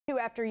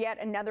after yet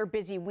another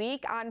busy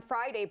week. On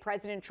Friday,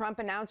 President Trump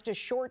announced a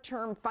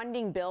short-term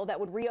funding bill that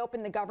would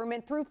reopen the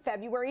government through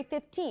February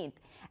 15th.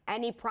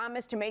 And he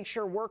promised to make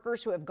sure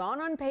workers who have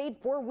gone unpaid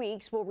for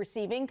weeks will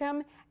receive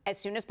income as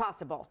soon as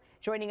possible.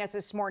 Joining us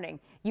this morning,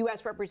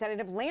 U.S.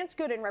 Representative Lance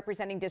Gooden,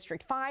 representing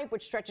District 5,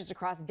 which stretches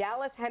across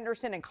Dallas,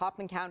 Henderson, and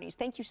Kaufman counties.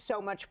 Thank you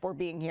so much for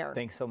being here.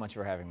 Thanks so much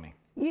for having me.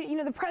 You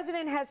know, the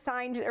president has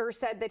signed or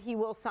said that he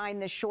will sign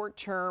the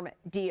short-term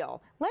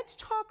deal. Let's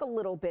talk a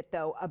little bit,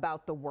 though,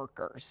 about the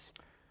workers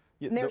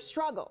and their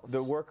struggles.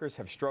 The workers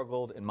have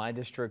struggled. In my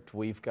district,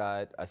 we've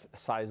got a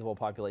sizable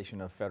population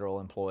of federal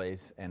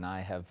employees, and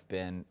I have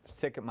been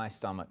sick at my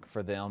stomach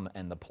for them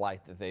and the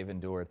plight that they've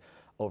endured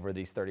over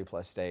these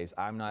 30-plus days.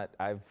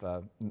 I've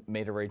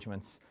made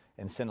arrangements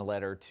and sent a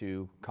letter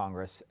to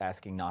Congress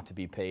asking not to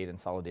be paid in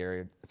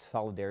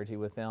solidarity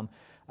with them.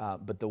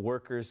 But the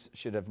workers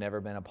should have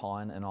never been a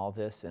pawn in all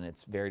this, and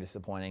it's very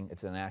disappointing.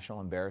 It's a national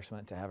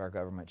embarrassment to have our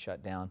government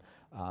shut down.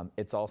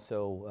 It's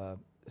also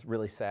a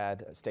really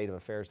sad state of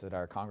affairs that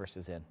our Congress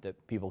is in, that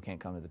people can't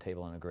come to the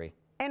table and agree.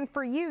 And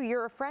for you,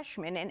 you're a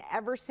freshman, and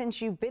ever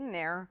since you've been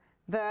there,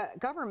 the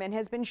government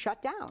has been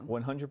shut down.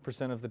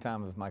 100% of the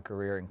time of my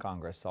career in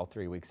Congress, all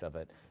 3 weeks of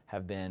it,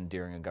 have been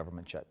during a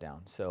government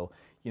shutdown. So,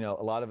 you know,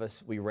 a lot of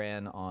us, we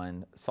ran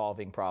on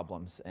solving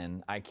problems,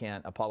 and I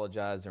can't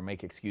apologize or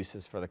make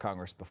excuses for the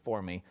Congress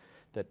before me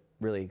that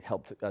really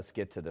helped us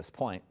get to this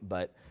point.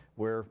 But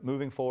we're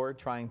moving forward,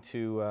 trying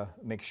to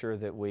make sure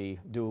that we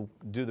do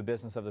the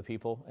business of the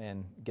people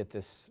and get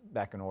this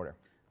back in order.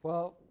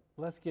 Well,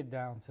 let's get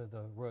down to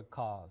the root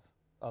cause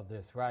of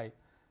this, right?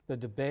 The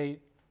debate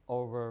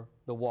over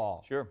the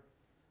wall. Sure.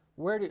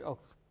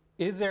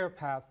 Is there a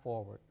path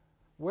forward?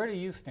 Where do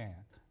you stand?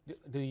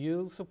 Do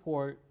you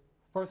support,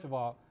 first of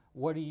all,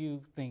 what do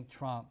you think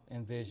Trump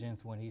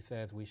envisions when he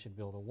says we should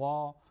build a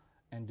wall,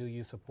 and do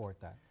you support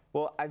that?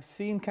 Well, I've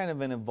seen kind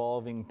of an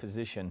evolving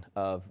position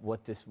of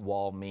what this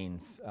wall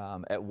means.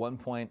 At one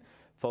point,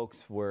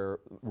 folks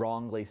were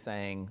wrongly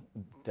saying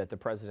that the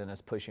president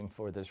is pushing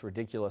for this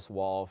ridiculous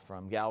wall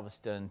from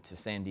Galveston to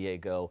San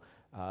Diego,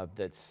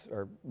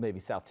 or maybe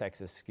South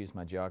Texas, excuse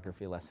my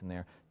geography lesson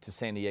there, to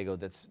San Diego,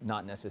 that's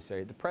not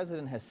necessary. The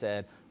president has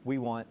said we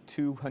want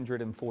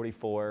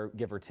 244,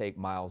 give or take,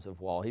 miles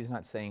of wall. He's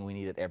not saying we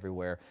need it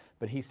everywhere,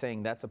 but he's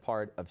saying that's a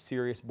part of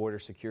serious border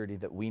security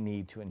that we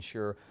need to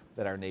ensure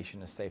that our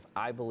nation is safe.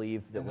 I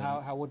believe that. And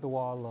how would the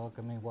wall look?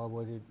 I mean, what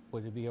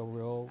would it be a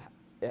real?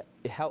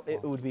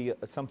 It would be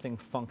something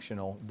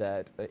functional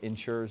that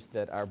ensures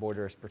that our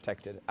border is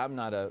protected. I'm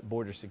not a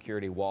border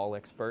security wall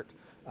expert,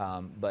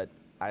 but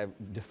I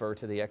defer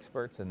to the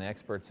experts, and the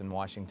experts in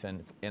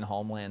Washington, in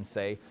Homeland,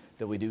 say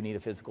that we do need a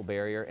physical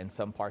barrier in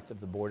some parts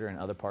of the border. In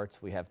other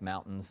parts, we have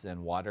mountains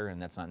and water,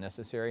 and that's not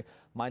necessary.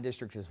 My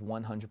district is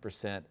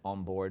 100%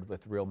 on board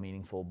with real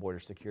meaningful border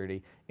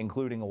security,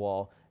 including a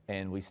wall,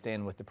 and we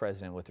stand with the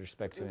president with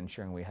respect to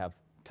ensuring we have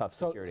tough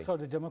security. So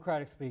the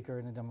Democratic Speaker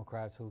and the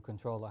Democrats who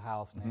control the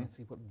House,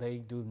 Nancy, they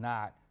do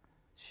not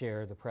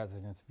share the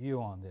president's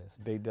view on this.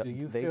 They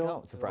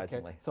don't,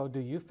 surprisingly. Okay, so do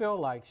you feel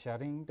like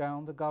shutting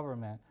down the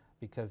government,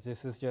 because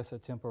this is just a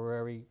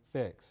temporary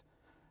fix,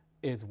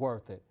 is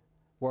worth it,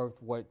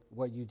 worth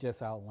what you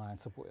just outlined?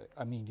 So,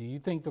 I mean, do you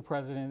think the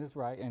president is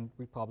right, and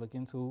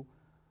Republicans who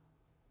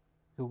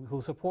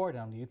support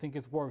him, do you think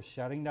it's worth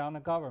shutting down the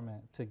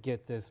government to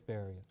get this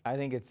barrier? I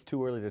think it's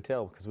too early to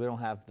tell because we don't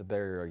have the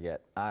barrier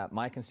yet.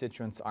 My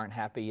constituents aren't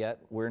happy yet.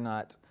 We're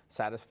not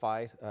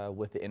satisfied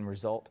with the end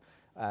result.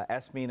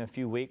 Ask me in a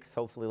few weeks,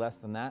 hopefully less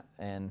than that,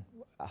 and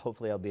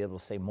hopefully I'll be able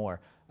to say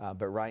more.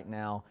 But right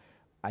now,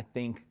 I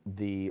think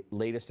the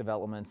latest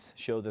developments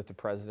show that the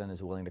president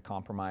is willing to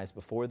compromise.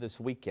 Before this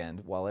weekend,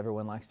 while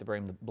everyone likes to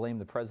blame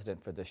the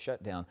president for this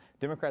shutdown,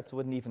 Democrats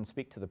wouldn't even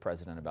speak to the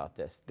president about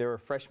this. There are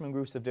freshman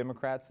groups of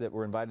Democrats that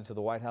were invited to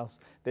the White House.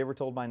 They were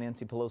told by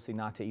Nancy Pelosi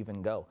not to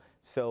even go.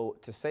 So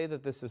to say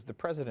that this is the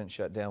president's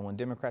shutdown when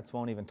Democrats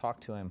won't even talk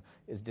to him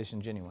is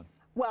disingenuous.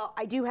 Well,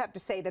 I do have to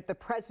say that the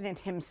president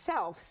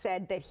himself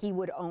said that he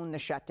would own the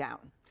shutdown.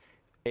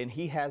 And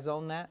he has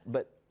owned that,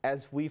 but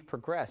as we've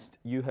progressed,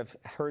 you have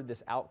heard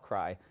this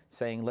outcry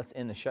saying, let's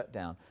end the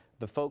shutdown.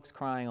 The folks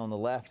crying on the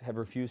left have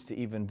refused to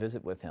even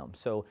visit with him.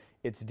 So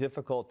it's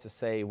difficult to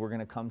say we're going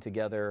to come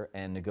together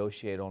and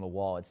negotiate on a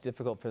wall. It's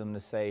difficult for them to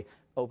say,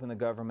 open the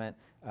government,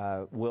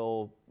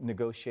 we'll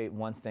negotiate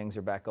once things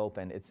are back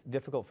open. It's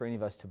difficult for any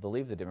of us to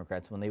believe the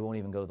Democrats when they won't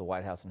even go to the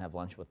White House and have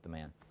lunch with the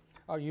man.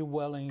 Are you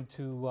willing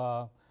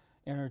to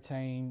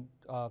entertain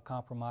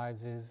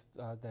compromises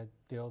that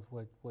deals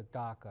with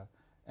DACA?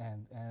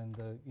 And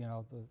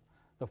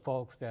the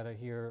folks that are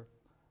here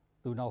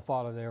through no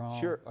fault of their own?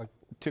 Sure.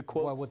 To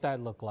quote, what would that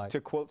look like? To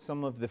quote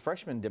some of the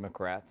freshman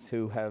Democrats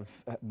who have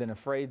been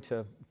afraid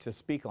to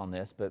speak on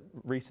this, but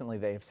recently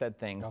they have said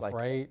things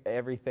like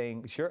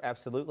everything. Sure,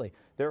 absolutely.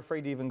 They're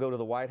afraid to even go to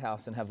the White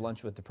House and have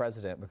lunch with the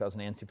president because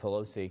Nancy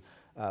Pelosi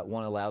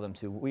won't allow them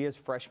to. We as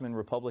freshman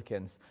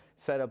Republicans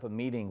set up a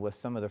meeting with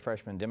some of the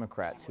freshman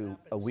Democrats who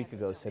a week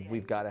ago said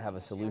we've got to have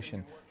a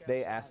solution.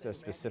 They asked us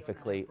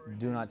specifically,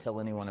 do not tell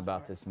anyone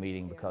about this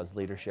meeting because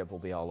leadership will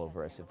be all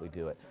over us if we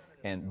do it.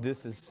 And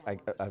this is, I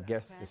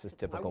guess this is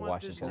typical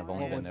Washington. I've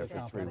only been there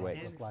for 3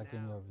 weeks. Like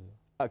in your view?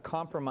 A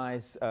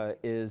compromise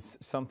is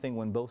something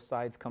when both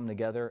sides come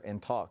together and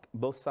talk.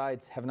 Both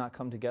sides have not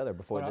come together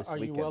before this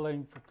weekend. Are you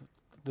willing,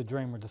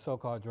 the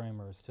so-called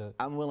dreamers, to?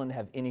 I'm willing to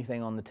have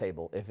anything on the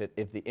table.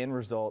 If the end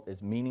result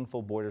is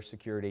meaningful border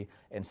security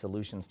and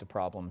solutions to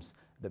problems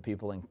that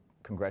people in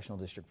Congressional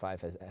District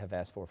 5 have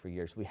asked for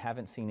years. We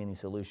haven't seen any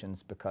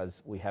solutions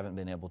because we haven't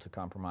been able to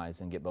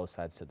compromise and get both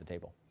sides to the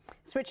table.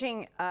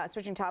 Switching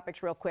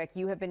topics real quick,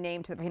 you have been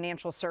named to the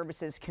Financial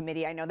Services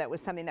Committee. I know that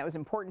was something that was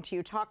important to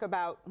you. Talk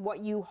about what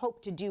you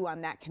hope to do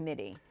on that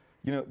committee.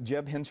 You know,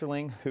 Jeb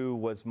Henserling, who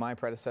was my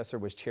predecessor,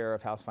 was chair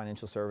of House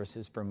Financial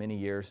Services for many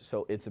years,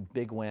 so it's a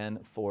big win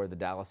for the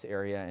Dallas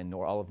area and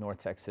all of North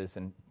Texas,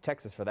 and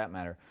Texas for that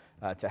matter,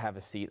 to have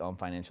a seat on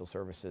financial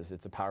services.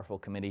 It's a powerful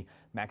committee.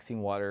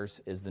 Maxine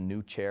Waters is the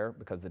new chair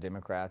because the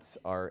Democrats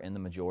are in the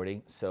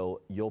majority,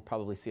 so you'll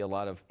probably see a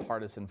lot of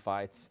partisan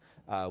fights.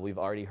 We've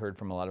already heard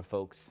from a lot of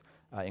folks,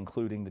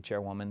 including the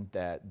chairwoman,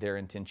 that their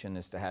intention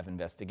is to have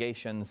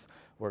investigations.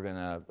 We're going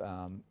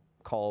to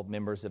call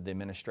members of the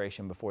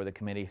administration before the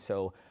committee.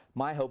 So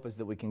my hope is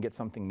that we can get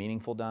something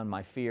meaningful done.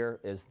 My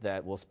fear is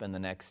that we'll spend the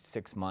next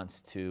 6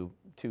 months to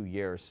 2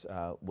 years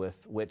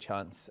with witch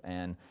hunts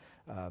and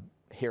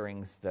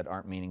hearings that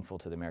aren't meaningful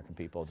to the American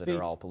people, that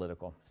are all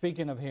political.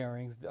 Speaking of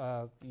hearings,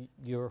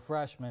 you're a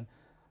freshman.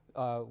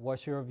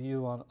 What's your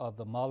view of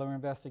the Mueller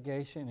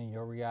investigation and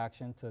your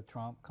reaction to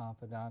Trump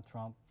confidant,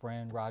 Trump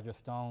friend Roger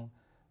Stone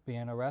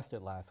being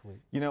arrested last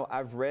week? You know,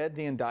 I've read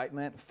the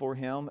indictment for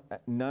him.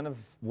 None of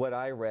what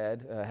I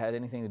read had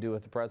anything to do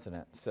with the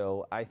president.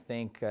 So I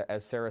think,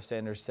 as Sarah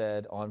Sanders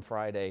said on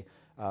Friday,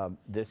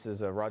 this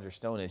is a Roger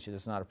Stone issue.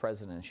 This is not a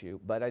president issue.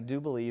 But I do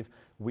believe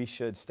we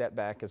should step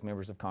back as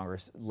members of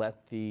Congress,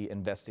 let the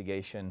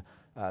investigation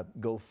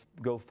go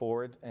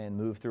forward and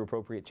move through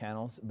appropriate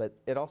channels. But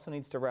it also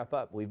needs to wrap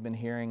up. We've been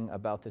hearing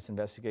about this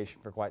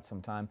investigation for quite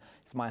some time.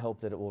 It's my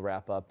hope that it will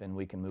wrap up and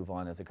we can move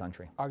on as a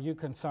country. Are you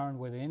concerned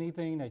with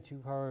anything that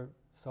you've heard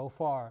so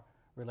far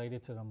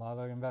related to the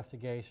Mueller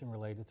investigation,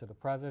 related to the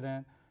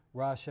president,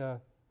 Russia,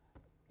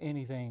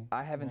 anything?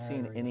 I haven't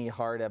seen any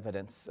hard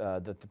evidence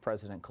that the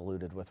president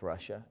colluded with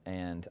Russia,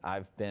 and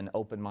I've been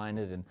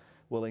open-minded and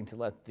willing to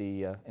let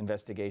the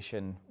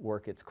investigation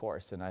work its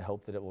course, and I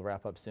hope that it will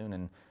wrap up soon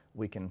and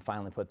we can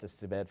finally put this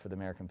to bed for the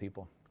American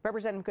people.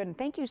 Representative Gooden,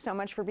 thank you so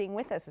much for being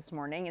with us this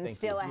morning. And thank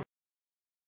still you.